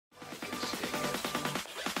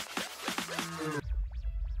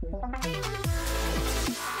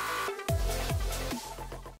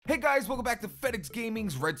Hey guys, welcome back to FedEx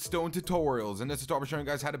Gaming's Redstone tutorials. In this tutorial, I'm showing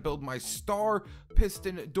you guys how to build my star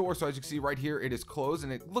piston door. So as you can see right here, it is closed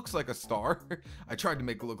and it looks like a star. I tried to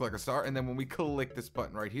make it look like a star, and then when we click this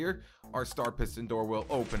button right here, our star piston door will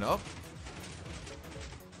open up.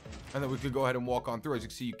 And then we could go ahead and walk on through. As you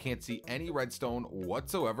can see, you can't see any redstone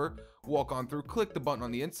whatsoever. Walk on through, click the button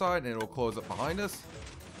on the inside, and it'll close up behind us.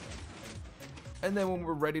 And then when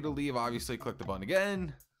we're ready to leave, obviously click the button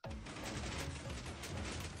again.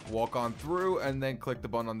 Walk on through and then click the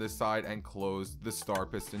button on this side and close the star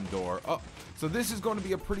piston door up. So this is going to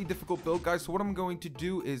be a pretty difficult build, guys. So what I'm going to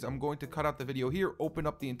do is I'm going to cut out the video here, open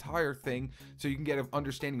up the entire thing so you can get an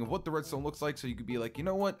understanding of what the redstone looks like, so you could be like, you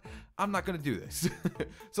know what, I'm not going to do this.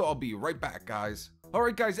 So I'll be right back, guys.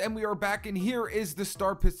 Alright guys, and we are back, and here is the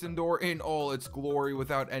star piston door in all its glory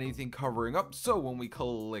without anything covering up. So when we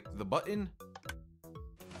click the button,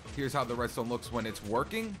 here's how the redstone looks when it's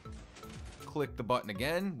working. Click the button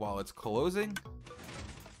again while it's closing,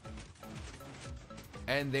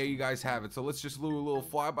 and there you guys have it. So let's just do a little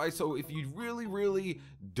flyby. So if you really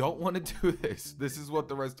don't want to do this, this is what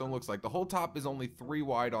the redstone looks like. The whole top is only 3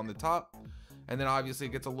 wide on the top, and then obviously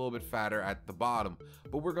it gets a little bit fatter at the bottom.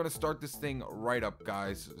 But we're going to start this thing right up,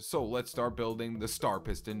 guys. So let's start building the star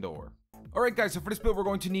piston door. Alright guys, so for this build we're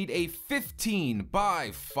going to need a 15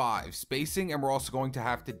 by 5 spacing, and we're also going to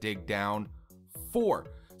have to dig down 4.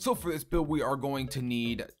 So for this build, we are going to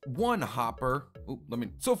need 1 hopper.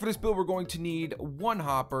 So for this build, we're going to need 1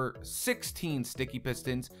 hopper, 16 sticky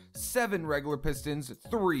pistons, 7 regular pistons,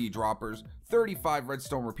 3 droppers, 35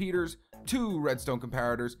 redstone repeaters, 2 redstone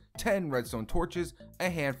comparators, 10 redstone torches, a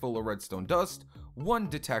handful of redstone dust, 1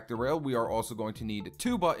 detector rail. We are also going to need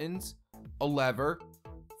 2 buttons, a lever,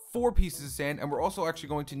 4 pieces of sand, and we're also actually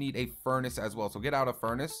going to need a furnace as well. So get out a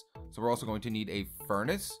furnace. So we're also going to need a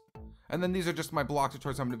furnace. And then these are just my blocks of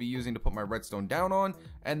choice I'm going to be using to put my redstone down on.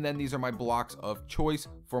 And then these are my blocks of choice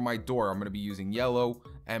for my door. I'm going to be using yellow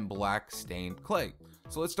and black stained clay.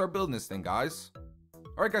 So let's start building this thing, guys.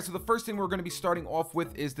 Alright guys, so the first thing we're going to be starting off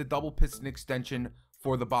with is the double piston extension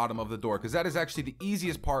for the bottom of the door, because that is actually the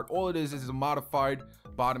easiest part. All it is a modified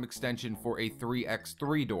bottom extension for a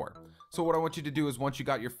 3x3 door. So what I want you to do is, once you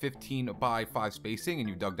got your 15 by 5 spacing and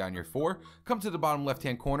you dug down your 4, come to the bottom left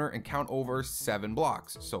hand corner and count over 7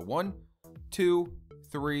 blocks. So 1, 2,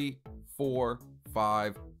 3, 4,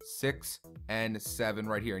 5, 6, and 7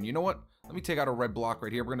 right here. And you know what? Let me take out a red block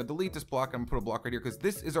right here. We're going to delete this block. I'm going to put a block right here because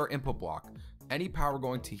this is our input block. Any power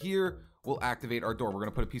going to here will activate our door. We're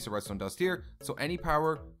going to put a piece of redstone dust here. So any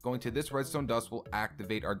power going to this redstone dust will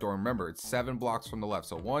activate our door. Remember, it's 7 blocks from the left.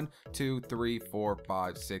 So 1, 2, 3, 4,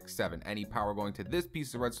 5, 6, 7. Any power going to this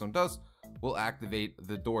piece of redstone dust will activate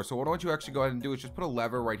the door. So what I want you to actually go ahead and do is just put a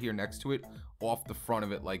lever right here next to it off the front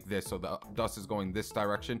of it like this. So the dust is going this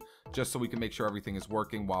direction, just so we can make sure everything is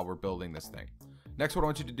working while we're building this thing. Next, what I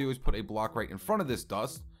want you to do is put a block right in front of this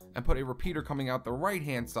dust and put a repeater coming out the right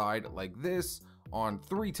hand side like this on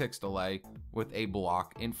 3 ticks delay with a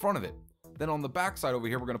block in front of it. Then on the back side over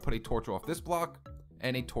here, we're going to put a torch off this block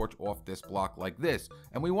and a torch off this block like this.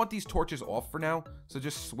 And we want these torches off for now, so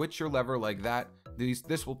just switch your lever like that.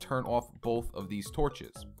 This will turn off both of these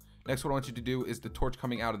torches. Next, what I want you to do is the torch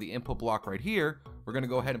coming out of the input block right here, we're going to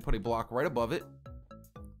go ahead and put a block right above it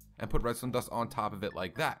and put redstone dust on top of it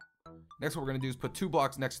like that. Next, what we're going to do is put 2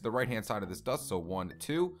 blocks next to the right hand side of this dust, so 1,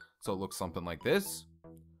 2, so it looks something like this.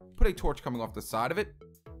 Put a torch coming off the side of it,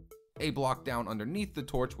 a block down underneath the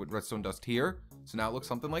torch with redstone dust here, so now it looks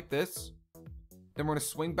something like this. Then we're going to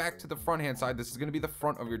swing back to the front hand side. This is going to be the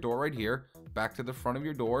front of your door right here, back to the front of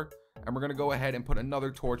your door, and we're going to go ahead and put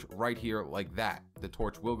another torch right here like that. The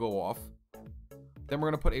torch will go off. Then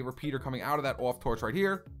we're going to put a repeater coming out of that off torch right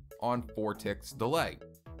here on 4 ticks delay.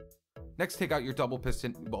 Next, take out your double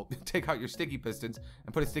piston, well, take out your sticky pistons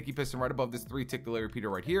and put a sticky piston right above this 3 tick delay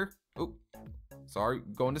repeater right here. Oh, sorry,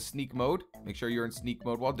 go into sneak mode. Make sure you're in sneak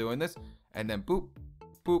mode while doing this, and then boop,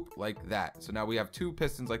 boop, like that. So now we have 2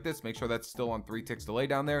 pistons like this. Make sure that's still on 3 ticks delay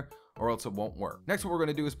down there, or else it won't work. Next, what we're going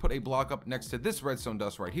to do is put a block up next to this redstone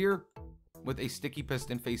dust right here with a sticky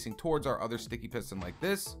piston facing towards our other sticky piston like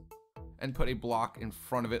this, and put a block in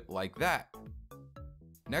front of it like that.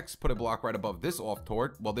 Next, put a block right above this off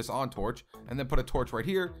torch, well, this on torch, and then put a torch right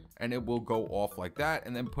here, and it will go off like that.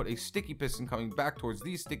 And then put a sticky piston coming back towards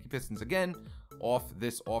these sticky pistons again, off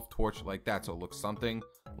this off torch like that. So it looks something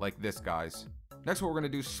like this, guys. Next, what we're going to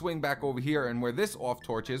do is swing back over here, and where this off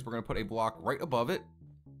torch is, we're going to put a block right above it,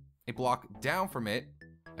 a block down from it,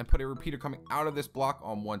 and put a repeater coming out of this block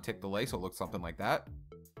on 1 tick delay. So it looks something like that.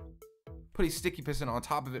 Put a sticky piston on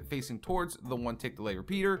top of it facing towards the 1 tick delay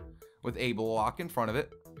repeater with a block in front of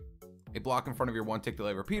it. a block in front of your 1 tick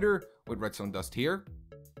delay repeater with redstone dust here.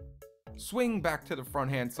 Swing back to the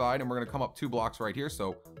front hand side, and we're going to come up 2 blocks right here.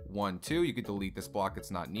 So 1, 2, you can delete this block,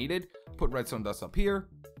 it's not needed. Put redstone dust up here,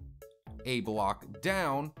 a block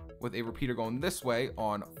down with a repeater going this way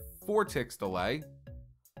on 4 ticks delay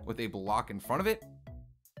with a block in front of it.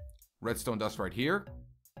 Redstone dust right here.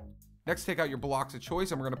 Next, take out your blocks of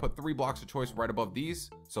choice, and we're going to put 3 blocks of choice right above these.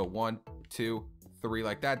 So 1, 2, 3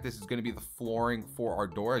 like that. This is going to be the flooring for our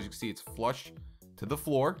door. As you can see, it's flush to the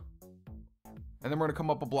floor. And then we're going to come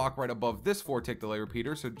up a block right above this 4 tick delay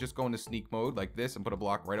repeater. So just go into sneak mode like this and put a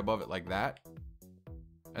block right above it like that.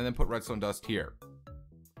 And then put redstone dust here.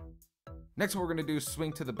 Next, what we're going to do is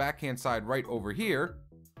swing to the backhand side right over here.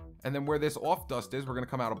 And then where this off dust is, we're going to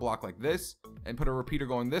come out a block like this and put a repeater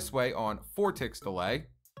going this way on 4 ticks delay.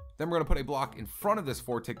 Then we're going to put a block in front of this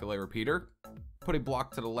 4 tick delay repeater. Put a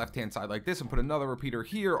block to the left hand side like this and put another repeater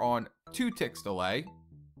here on 2 ticks delay.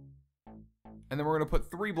 And then we're going to put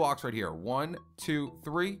 3 blocks right here. 1, 2,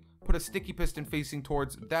 3. Put a sticky piston facing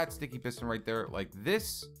towards that sticky piston right there like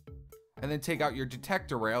this. And then take out your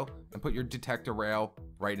detector rail and put your detector rail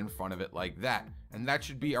right in front of it like that. And that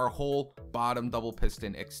should be our whole bottom double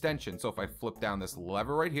piston extension. So if I flip down this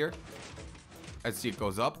lever right here, I see it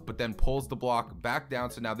goes up, but then pulls the block back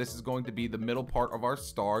down. So now this is going to be the middle part of our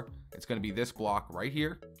star. It's going to be this block right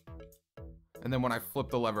here. And then when I flip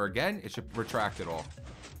the lever again, it should retract it all.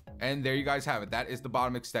 And there you guys have it. That is the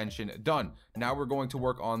bottom extension done. Now we're going to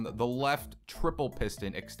work on the left triple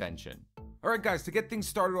piston extension. Alright guys, to get things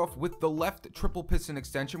started off with the left triple piston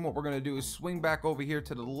extension, what we're going to do is swing back over here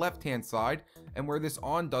to the left hand side, and where this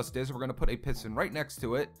on dust is, we're going to put a piston right next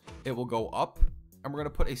to it. It will go up, and we're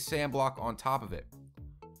going to put a sand block on top of it.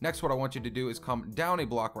 Next, what I want you to do is come down a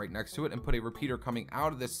block right next to it and put a repeater coming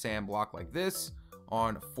out of this sand block like this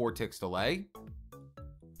on 4 ticks delay.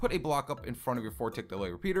 Put a block up in front of your 4 tick delay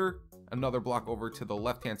repeater, another block over to the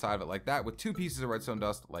left hand side of it like that with 2 pieces of redstone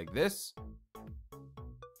dust like this.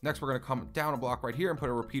 Next, we're going to come down a block right here and put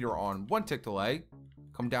a repeater on 1 tick delay.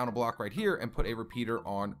 Come down a block right here and put a repeater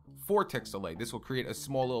on 4 ticks delay. This will create a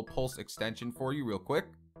small little pulse extension for you real quick.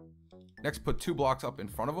 Next, put 2 blocks up in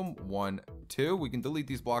front of them. 1, 2. We can delete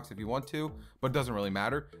these blocks if you want to, but it doesn't really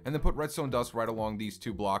matter. And then put redstone dust right along these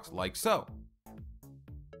 2 blocks like so.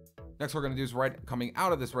 Next, we're going to do is right coming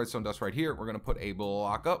out of this redstone dust right here, we're going to put a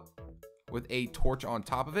block up with a torch on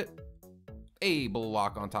top of it, a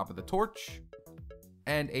block on top of the torch,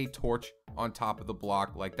 and a torch on top of the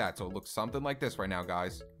block like that. So it looks something like this right now,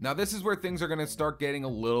 guys. Now this is where things are going to start getting a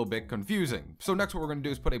little bit confusing. So next what we're going to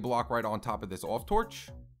do is put a block right on top of this off torch,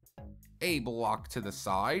 a block to the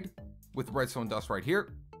side with redstone dust right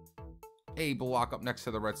here, a block up next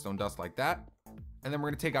to the redstone dust like that. And then we're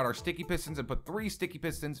going to take out our sticky pistons and put 3 sticky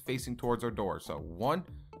pistons facing towards our door. So 1,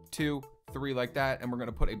 2, 3 like that. And we're going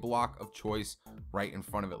to put a block of choice right in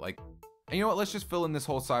front of it like. And you know what? Let's just fill in this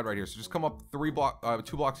whole side right here. So just come up 2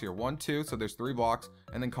 blocks here. 1, 2. So there's 3 blocks,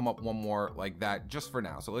 and then come up 1 more like that just for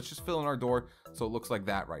now. So let's just fill in our door so it looks like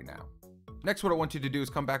that right now. Next, what I want you to do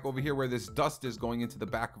is come back over here where this dust is going into the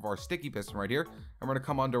back of our sticky piston right here. And we're going to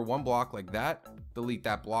come under 1 block like that. Delete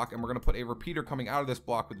that block. And we're going to put a repeater coming out of this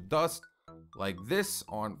block with the dust like this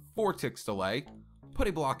on 4 ticks delay. Put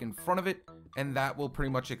a block in front of it, and that will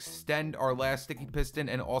pretty much extend our last sticky piston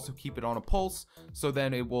and also keep it on a pulse, so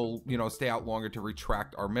then it will, you know, stay out longer to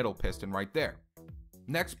retract our middle piston right there.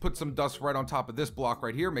 Next, put some dust right on top of this block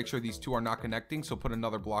right here. Make sure these 2 are not connecting, so put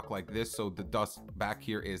another block like this so the dust back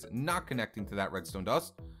here is not connecting to that redstone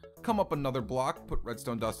dust. Come up another block, put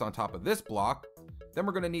redstone dust on top of this block. Then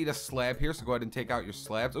we're going to need a slab here, so go ahead and take out your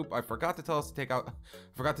slabs. Oop, I forgot to tell us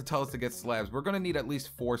to get slabs. We're going to need at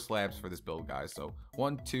least 4 slabs for this build, guys. So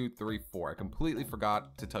 1, 2, 3, 4. I completely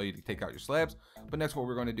forgot to tell you to take out your slabs. But next what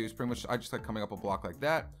we're going to do is pretty much, I just like coming up a block like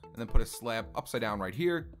that, and then put a slab upside down right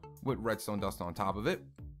here with redstone dust on top of it.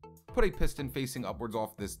 Put a piston facing upwards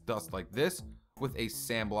off this dust like this with a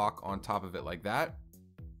sand block on top of it like that.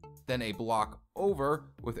 Then a block over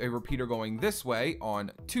with a repeater going this way on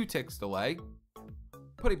 2 ticks delay.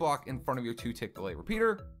 Put a block in front of your 2 tick delay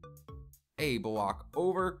repeater, a block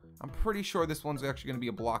over. I'm pretty sure this one's actually going to be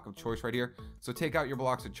a block of choice right here. So take out your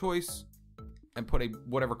blocks of choice and put a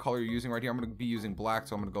whatever color you're using right here. I'm going to be using black,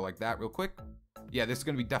 so I'm going to go like that real quick. Yeah, this is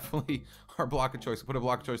going to be definitely our block of choice. So put a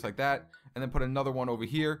block of choice like that, and then put another one over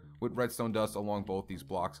here with redstone dust along both these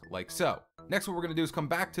blocks like so. Next, what we're going to do is come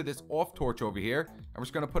back to this off torch over here, and we're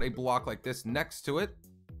just going to put a block like this next to it.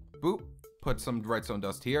 Boop. Put some redstone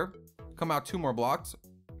dust here. Come out 2 more blocks.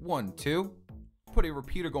 1, 2. Put a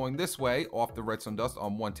repeater going this way off the redstone dust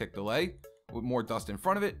on 1 tick delay with more dust in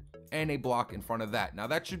front of it, and a block in front of that. Now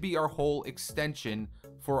that should be our whole extension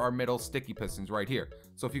for our middle sticky pistons right here.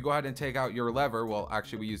 So if you go ahead and take out your lever, well,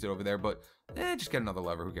 actually we used it over there, but just get another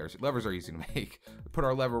lever, who cares? Levers are easy to make. Put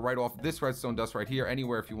our lever right off this redstone dust right here,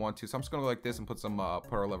 anywhere if you want to. So I'm just gonna go like this and put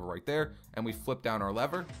our lever right there, and we flip down our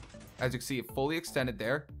lever. As you can see, it fully extended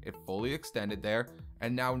there. It fully extended there.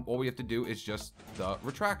 And now all we have to do is just the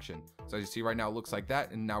retraction. So as you see right now, it looks like that.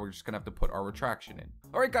 And now we're just gonna have to put our retraction in.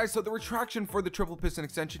 All right, guys, so the retraction for the triple piston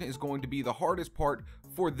extension is going to be the hardest part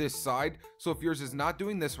for this side. So if yours is not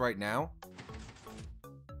doing this right now,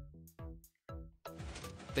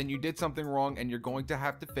 then you did something wrong and you're going to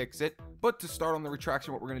have to fix it. But to start on the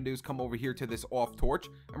retraction, what we're gonna do is come over here to this off torch,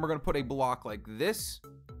 and we're gonna put a block like this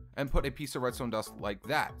and put a piece of redstone dust like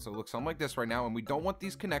that. So it looks something like this right now, and we don't want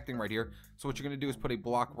these connecting right here. So what you're gonna do is put a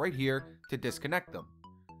block right here to disconnect them.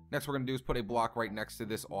 Next, we're gonna do is put a block right next to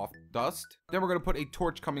this off dust. Then we're gonna put a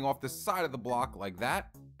torch coming off the side of the block like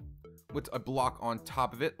that, with a block on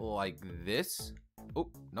top of it like this.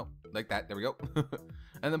 Oh, no, like that, there we go.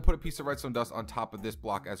 And then put a piece of redstone dust on top of this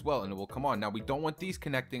block as well, and it will come on. Now we don't want these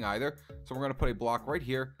connecting either, so we're gonna put a block right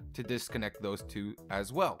here to disconnect those two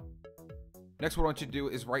as well. Next, what I want you to do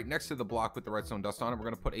is right next to the block with the redstone dust on it, we're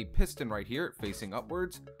going to put a piston right here facing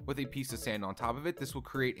upwards with a piece of sand on top of it. This will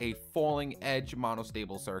create a falling edge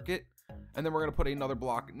monostable circuit. And then we're going to put another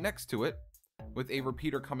block next to it with a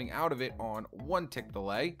repeater coming out of it on 1 tick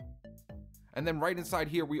delay. And then right inside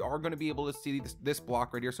here, we are going to be able to see this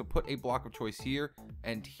block right here. So put a block of choice here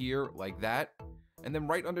and here like that. And then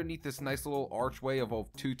right underneath this nice little archway of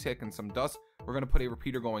 2 tick and some dust, we're going to put a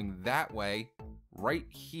repeater going that way right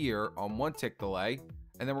here on 1 tick delay,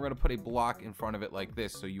 and then we're going to put a block in front of it like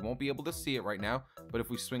this, so you won't be able to see it right now, but if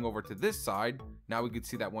we swing over to this side, now we can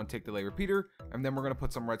see that 1 tick delay repeater. And then we're going to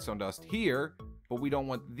put some redstone dust here, but we don't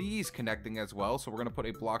want these connecting as well, so we're going to put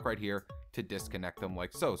a block right here to disconnect them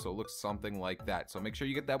like so. So it looks something like that. So make sure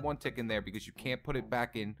you get that 1 tick in there, because you can't put it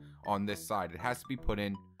back in on this side. It has to be put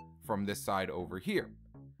in from this side over here.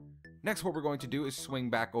 Next, what we're going to do is swing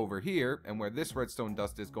back over here, and where this redstone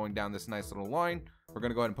dust is going down this nice little line, we're going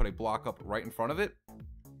to go ahead and put a block up right in front of it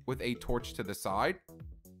with a torch to the side.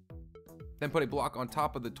 Then put a block on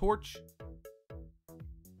top of the torch,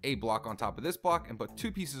 a block on top of this block, and put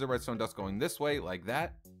 2 pieces of redstone dust going this way like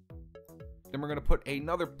that. Then we're going to put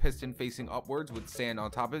another piston facing upwards with sand on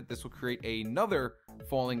top of it. This will create another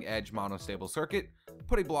falling edge monostable circuit.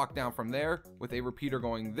 Put a block down from there with a repeater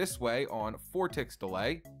going this way on 4 ticks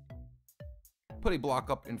delay. Put a block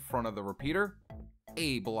up in front of the repeater,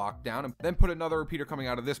 a block down, and then put another repeater coming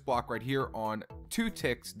out of this block right here on 2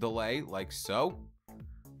 ticks delay like so.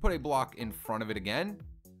 Put a block in front of it again,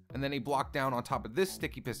 and then a block down on top of this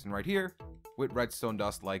sticky piston right here with redstone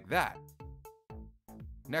dust like that.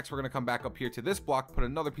 Next, we're going to come back up here to this block, put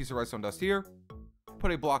another piece of redstone dust here,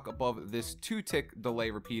 put a block above this 2 tick delay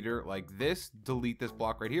repeater like this, delete this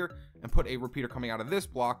block right here, and put a repeater coming out of this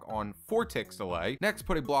block on 4 ticks delay. Next,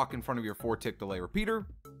 put a block in front of your 4 tick delay repeater,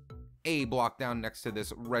 a block down next to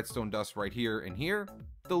this redstone dust right here and here,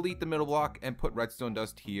 delete the middle block, and put redstone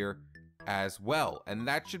dust here as well. And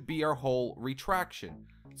that should be our whole retraction.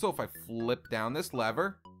 So if I flip down this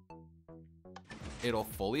lever, it'll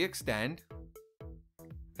fully extend,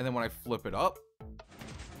 and then when I flip it up,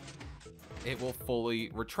 it will fully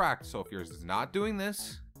retract. So if yours is not doing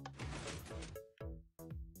this,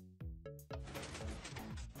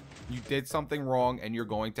 you did something wrong, and you're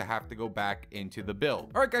going to have to go back into the build.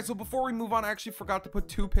 All right, guys, so before we move on, I actually forgot to put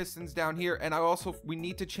 2 pistons down here, and we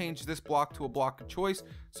need to change this block to a block of choice.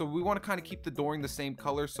 So we want to kind of keep the dooring the same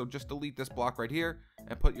color, so just delete this block right here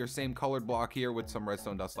and put your same colored block here with some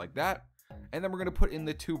redstone dust like that. And then we're going to put in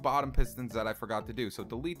the 2 bottom pistons that I forgot to do. So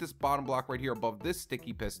delete this bottom block right here above this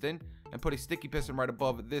sticky piston, and put a sticky piston right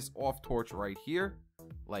above this off torch right here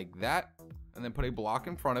like that, and then put a block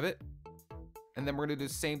in front of it. And then we're going to do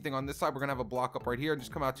the same thing on this side. We're going to have a block up right here, and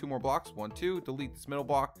just come out 2 more blocks, 1, 2, delete this middle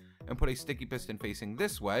block, and put a sticky piston facing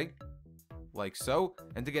this way like so.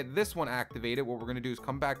 And to get this one activated, what we're going to do is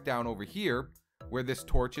come back down over here where this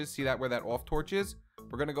torch is. See that, where that off torch is?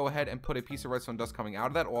 We're going to go ahead and put a piece of redstone dust coming out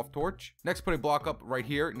of that off torch. Next, put a block up right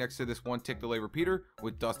here next to this 1 tick delay repeater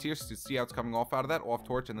with dust here, so see how it's coming off out of that off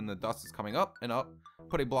torch, and then the dust is coming up and up.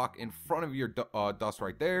 Put a block in front of your dust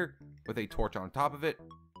right there with a torch on top of it,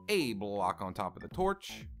 a block on top of the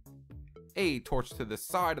torch, a torch to the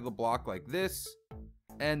side of the block like this,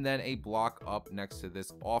 and then a block up next to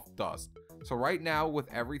this off dust. So right now,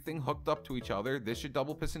 with everything hooked up to each other, this should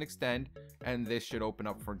double piston extend, and this should open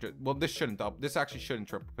up for, well, this actually shouldn't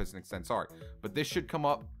triple piston extend, sorry, but this should come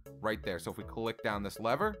up right there. So if we click down this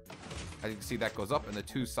lever, as you can see, that goes up, and the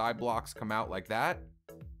 2 side blocks come out like that.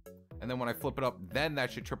 And then when I flip it up, then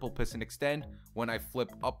that should triple piston extend when I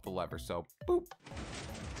flip up the lever. So, boop.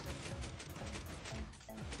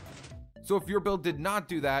 So if your build did not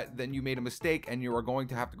do that, then you made a mistake and you are going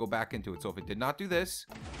to have to go back into it. So if it did not do this,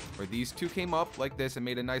 where these two came up like this and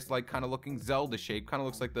made a nice like kind of looking Zelda shape, kind of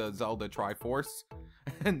looks like the Zelda Triforce.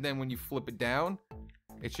 And then when you flip it down,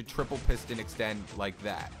 it should triple piston extend like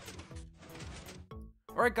that.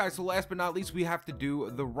 Alright guys, so last but not least, we have to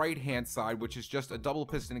do the right hand side, which is just a double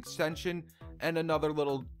piston extension and another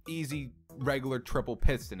little easy regular triple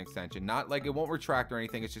piston extension. Not like it won't retract or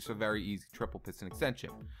anything, it's just a very easy triple piston extension.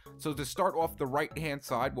 So to start off the right hand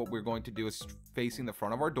side, what we're going to do is facing the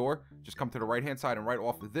front of our door, just come to the right hand side and right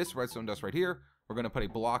off of this redstone dust right here, we're going to put a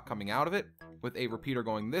block coming out of it with a repeater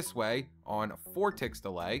going this way on 4 ticks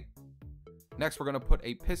delay. Next, we're going to put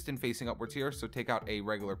a piston facing upwards here, so take out a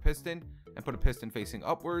regular piston and put a piston facing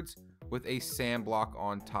upwards with a sand block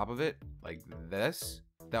on top of it like this.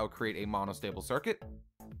 That will create a monostable circuit.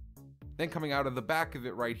 Then coming out of the back of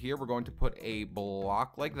it right here, we're going to put a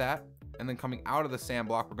block like that. And then coming out of the sand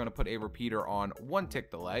block, we're going to put a repeater on 1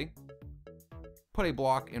 tick delay. Put a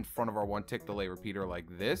block in front of our 1 tick delay repeater like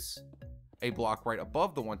this. A block right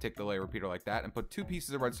above the 1 tick delay repeater like that. And put 2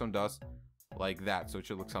 pieces of redstone dust like that. So it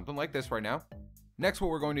should look something like this right now. Next,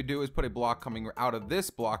 what we're going to do is put a block coming out of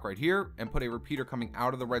this block right here and put a repeater coming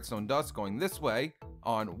out of the redstone dust going this way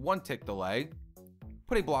on 1 tick delay.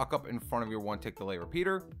 Put a block up in front of your 1 tick delay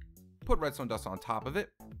repeater. Put redstone dust on top of it.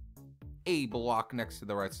 A block next to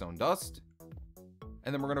the redstone dust.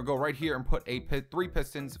 And then we're going to go right here and put 3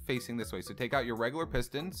 pistons facing this way. So take out your regular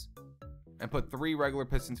pistons and put 3 regular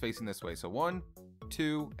pistons facing this way. So 1,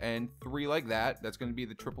 2, and 3 like that. That's going to be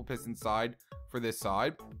the triple piston side for this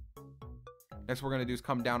side. Next, what we're going to do is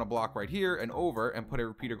come down a block right here and over and put a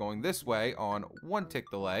repeater going this way on 1 tick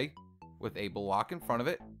delay with a block in front of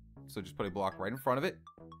it. So just put a block right in front of it.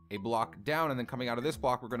 A block down, and then coming out of this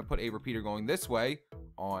block, we're going to put a repeater going this way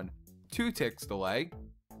on 2 ticks delay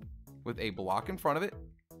with a block in front of it.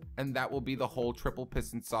 And that will be the whole triple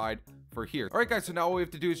piston side for here. All right, guys, so now all we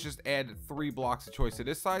have to do is just add 3 blocks of choice to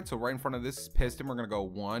this side. So right in front of this piston, we're going to go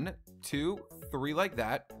 1, 2, 3 like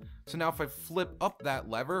that. So now if I flip up that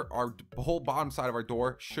lever, our whole bottom side of our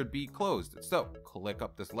door should be closed. So click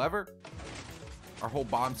up this lever. Our whole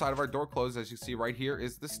bottom side of our door closed. As you see right here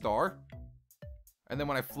is the star. And then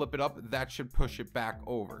when I flip it up, that should push it back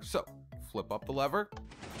over. So flip up the lever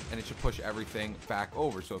and it should push everything back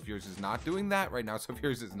over. So if yours is not doing that right now, so if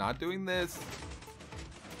yours is not doing this,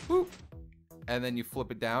 whoop, and then you flip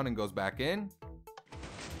it down and goes back in,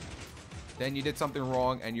 then you did something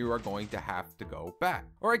wrong and you are going to have to go back.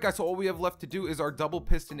 All right, guys, so all we have left to do is our double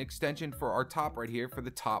piston extension for our top right here for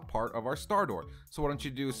the top part of our star door. So what I want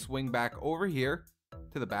you to do is swing back over here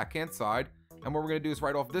to the backhand side. And what we're going to do is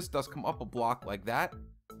right off this dust, come up a block like that,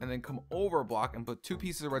 and then come over a block and put 2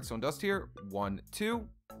 pieces of redstone dust here, 1, 2.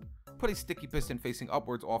 Put a sticky piston facing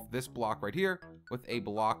upwards off this block right here with a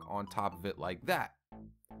block on top of it like that.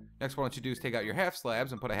 Next, what I want you to do is take out your half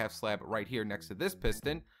slabs and put a half slab right here next to this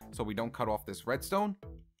piston so we don't cut off this redstone.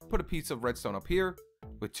 Put a piece of redstone up here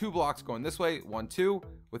with 2 blocks going this way, 1, 2,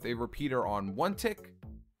 with a repeater on 1 tick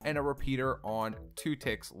and a repeater on 2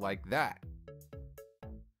 ticks like that.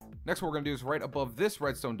 Next, what we're going to do is right above this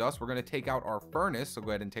redstone dust, we're going to take out our furnace. So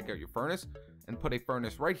go ahead and take out your furnace and put a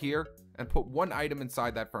furnace right here and put 1 item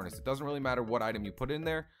inside that furnace. It doesn't really matter what item you put in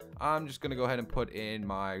there. I'm just going to go ahead and put in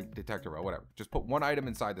my detector rail, whatever. Just put 1 item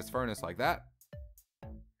inside this furnace like that.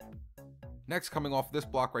 Next, coming off this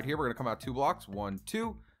block right here, we're going to come out 2 blocks, 1,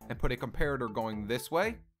 2, and put a comparator going this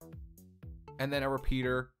way. And then a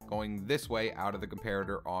repeater going this way out of the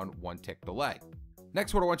comparator on 1 tick delay.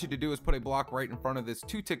 Next, what I want you to do is put a block right in front of this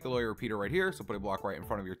 2 tick delay repeater right here. So put a block right in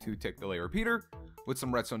front of your 2 tick delay repeater with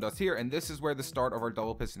some redstone dust here. And this is where the start of our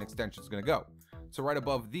double piston extension is going to go. So right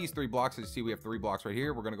above these 3 blocks, as you see, we have 3 blocks right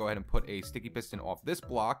here. We're going to go ahead and put a sticky piston off this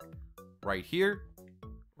block right here,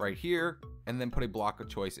 and then put a block of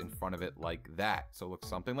choice in front of it like that. So it looks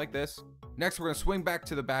something like this. Next, we're going to swing back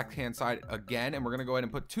to the backhand side again, and we're going to go ahead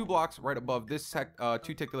and put 2 blocks right above this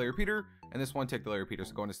 2 tick delay repeater and this 1 tick delay repeater.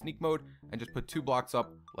 So go into sneak mode and just put 2 blocks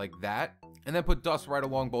up like that, and then put dust right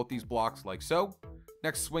along both these blocks like so.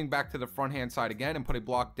 Next, swing back to the front hand side again and put a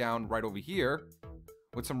block down right over here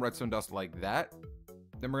with some redstone dust like that.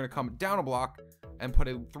 Then we're going to come down a block and put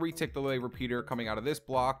a 3 tick delay repeater coming out of this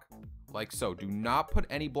block like so. Do not put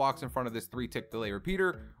any blocks in front of this 3 tick delay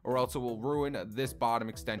repeater or else it will ruin this bottom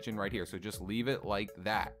extension right here. So just leave it like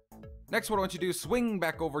that. Next, what I want you to do is swing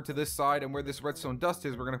back over to this side, and where this redstone dust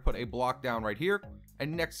is, we're going to put a block down right here.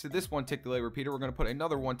 And next to this 1 tick delay repeater, we're going to put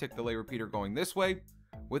another 1 tick delay repeater going this way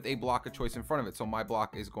with a block of choice in front of it. So my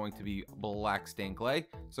block is going to be black stained clay.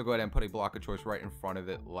 So go ahead and put a block of choice right in front of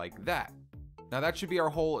it like that. Now that should be our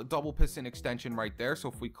whole double piston extension right there. So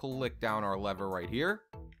if we click down our lever right here,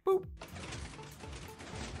 boop.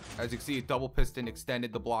 As you can see, it double piston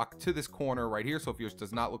extended the block to this corner right here. So if yours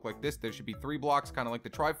does not look like this, there should be 3 blocks, kind of like the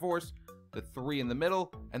Triforce, the 3 in the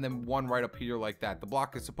middle, and then 1 right up here like that. The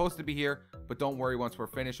block is supposed to be here, but don't worry, once we're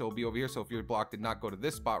finished, it'll be over here. So if your block did not go to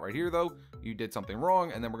this spot right here though, you did something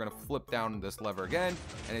wrong. And then we're gonna flip down this lever again,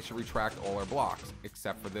 and it should retract all our blocks,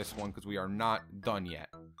 except for this one, because we are not done yet.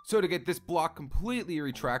 So to get this block completely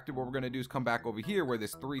retracted, what we're gonna do is come back over here where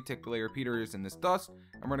this 3 tick delay repeater is in this dust,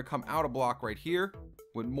 and we're gonna come out a block right here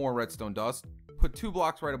with more redstone dust, put 2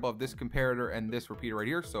 blocks right above this comparator and this repeater right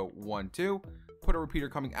here. So 1, 2. Put a repeater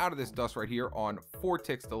coming out of this dust right here on 4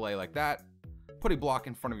 ticks delay like that. Put a block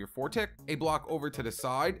in front of your 4 tick, a block over to the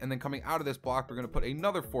side, and then coming out of this block, we're going to put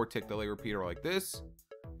another 4 tick delay repeater like this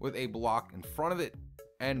with a block in front of it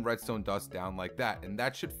and redstone dust down like that. And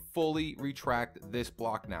that should fully retract this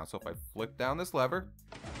block now. So if I flick down this lever,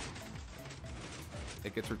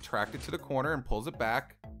 it gets retracted to the corner and pulls it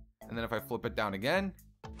back. And then if I flip it down again,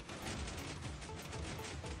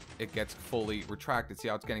 it gets fully retracted. See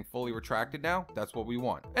how it's getting fully retracted now? That's what we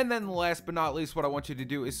want. And then last but not least, what I want you to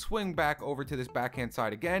do is swing back over to this backhand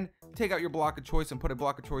side again, take out your block of choice and put a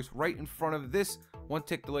block of choice right in front of this 1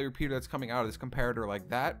 tick delay repeater that's coming out of this comparator like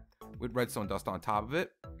that with redstone dust on top of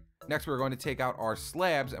it. Next, we're going to take out our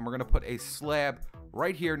slabs and we're going to put a slab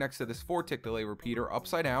right here next to this 4 tick delay repeater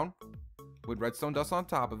upside down with redstone dust on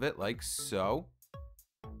top of it like so.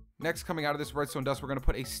 Next, coming out of this redstone dust, we're going to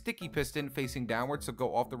put a sticky piston facing downwards. So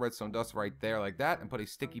go off the redstone dust right there like that and put a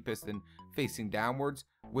sticky piston facing downwards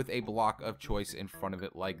with a block of choice in front of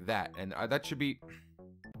it like that. And that should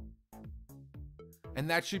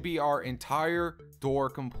be our entire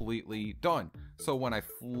door completely done. So when I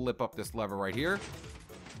flip up this lever right here,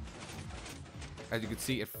 as you can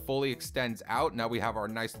see, it fully extends out. Now we have our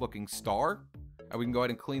nice looking star. And we can go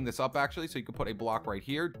ahead and clean this up actually. So you can put a block right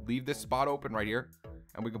here, leave this spot open right here.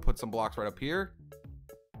 And we can put some blocks right up here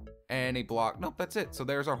and a block. Nope, that's it. So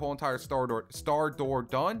there's our whole entire star door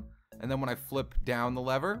done. And then when I flip down the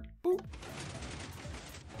lever, boop,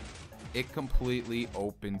 it completely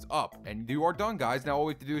opens up and you are done, guys. Now all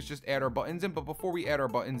we have to do is just add our buttons in. But before we add our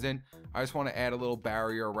buttons in, I just want to add a little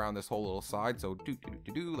barrier around this whole little side. So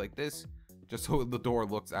do like this, just so the door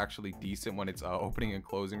looks actually decent when it's opening and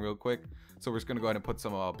closing real quick. So we're just gonna go ahead and put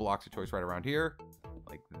some blocks of choice right around here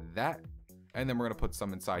like that. And then we're going to put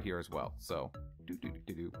some inside here as well. So,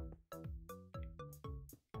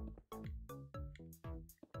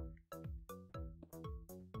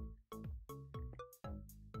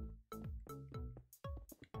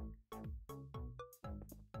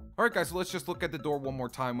 Alright guys, so let's just look at the door one more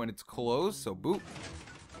time when it's closed. So, boop.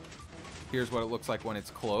 Here's what it looks like when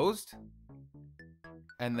it's closed.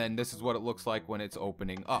 And then this is what it looks like when it's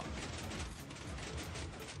opening up.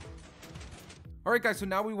 Alright guys, so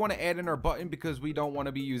now we want to add in our button because we don't want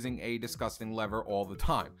to be using a disgusting lever all the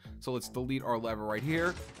time. So let's delete our lever right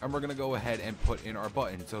here and we're going to go ahead and put in our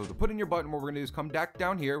button. So to put in your button, what we're going to do is come back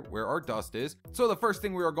down here where our dust is. So the first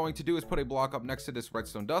thing we are going to do is put a block up next to this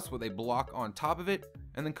redstone dust with a block on top of it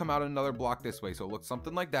and then come out another block this way. So it looks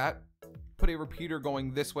something like that. Put a repeater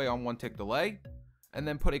going this way on 1 tick delay and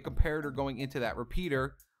then put a comparator going into that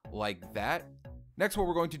repeater like that. Next, what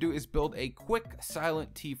we're going to do is build a quick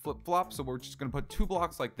silent T flip-flop. So we're just going to put 2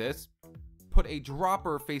 blocks like this, put a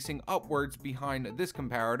dropper facing upwards behind this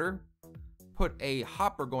comparator, put a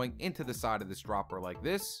hopper going into the side of this dropper like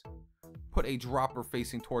this, put a dropper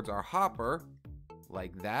facing towards our hopper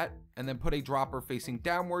like that, and then put a dropper facing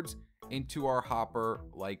downwards into our hopper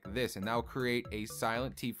like this, and that'll create a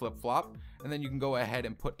silent T flip-flop. And then you can go ahead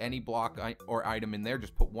and put any block or item in there.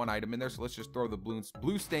 Just put 1 item in there. So let's just throw the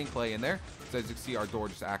blue stained clay in there. So as you can see, our door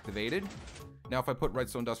just activated. Now if I put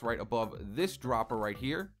redstone dust right above this dropper right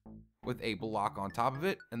here with a block on top of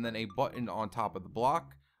it and then a button on top of the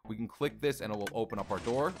block, we can click this and it will open up our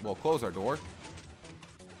door. We'll close our door.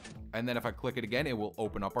 And then if I click it again, it will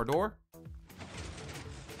open up our door.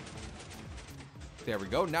 There we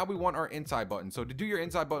go. Now we want our inside button. So to do your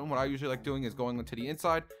inside button, what I usually like doing is going to the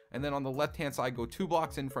inside and then on the left hand side, go 2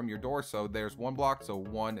 blocks in from your door. So there's 1 block. So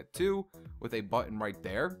 1, 2 with a button right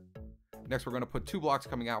there. Next, we're going to put 2 blocks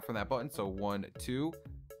coming out from that button. So 1, 2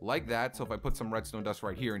 like that. So if I put some redstone dust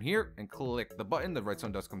right here and here and click the button, the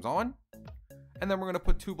redstone dust comes on. And then we're going to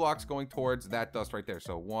put 2 blocks going towards that dust right there.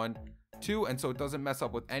 So 1, 2. And so it doesn't mess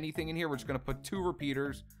up with anything in here. We're just going to put 2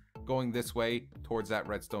 repeaters going this way towards that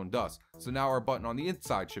redstone dust. So now our button on the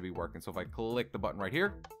inside should be working. So if I click the button right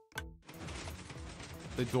here,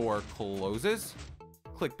 the door closes.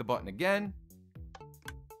 click the button again,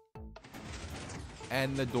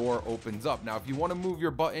 and the door opens up. Now, if you want to move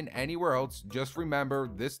your button anywhere else, just remember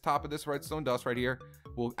this top of this redstone dust right here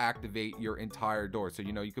will activate your entire door. So,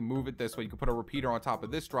 you know, you can move it this way. You can put a repeater on top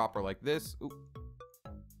of this dropper like this. Oop.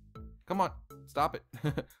 Come on, stop it.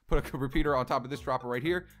 Put a repeater on top of this dropper right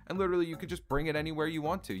here, and literally you could just bring it anywhere you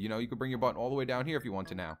want to. You know, you could bring your button all the way down here if you want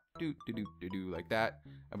to now. Do, do, do, do, do, like that.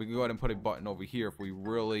 And we can go ahead and put a button over here if we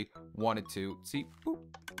really wanted to. See? Boop.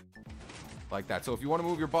 Like that. So if you want to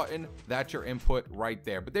move your button, that's your input right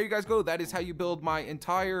there. But there you guys go. That is how you build my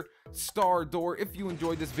entire star door. If you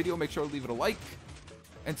enjoyed this video, make sure to leave it a like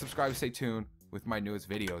and subscribe. Stay tuned with my newest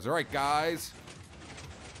videos. All right, guys.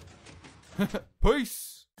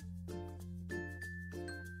 Peace.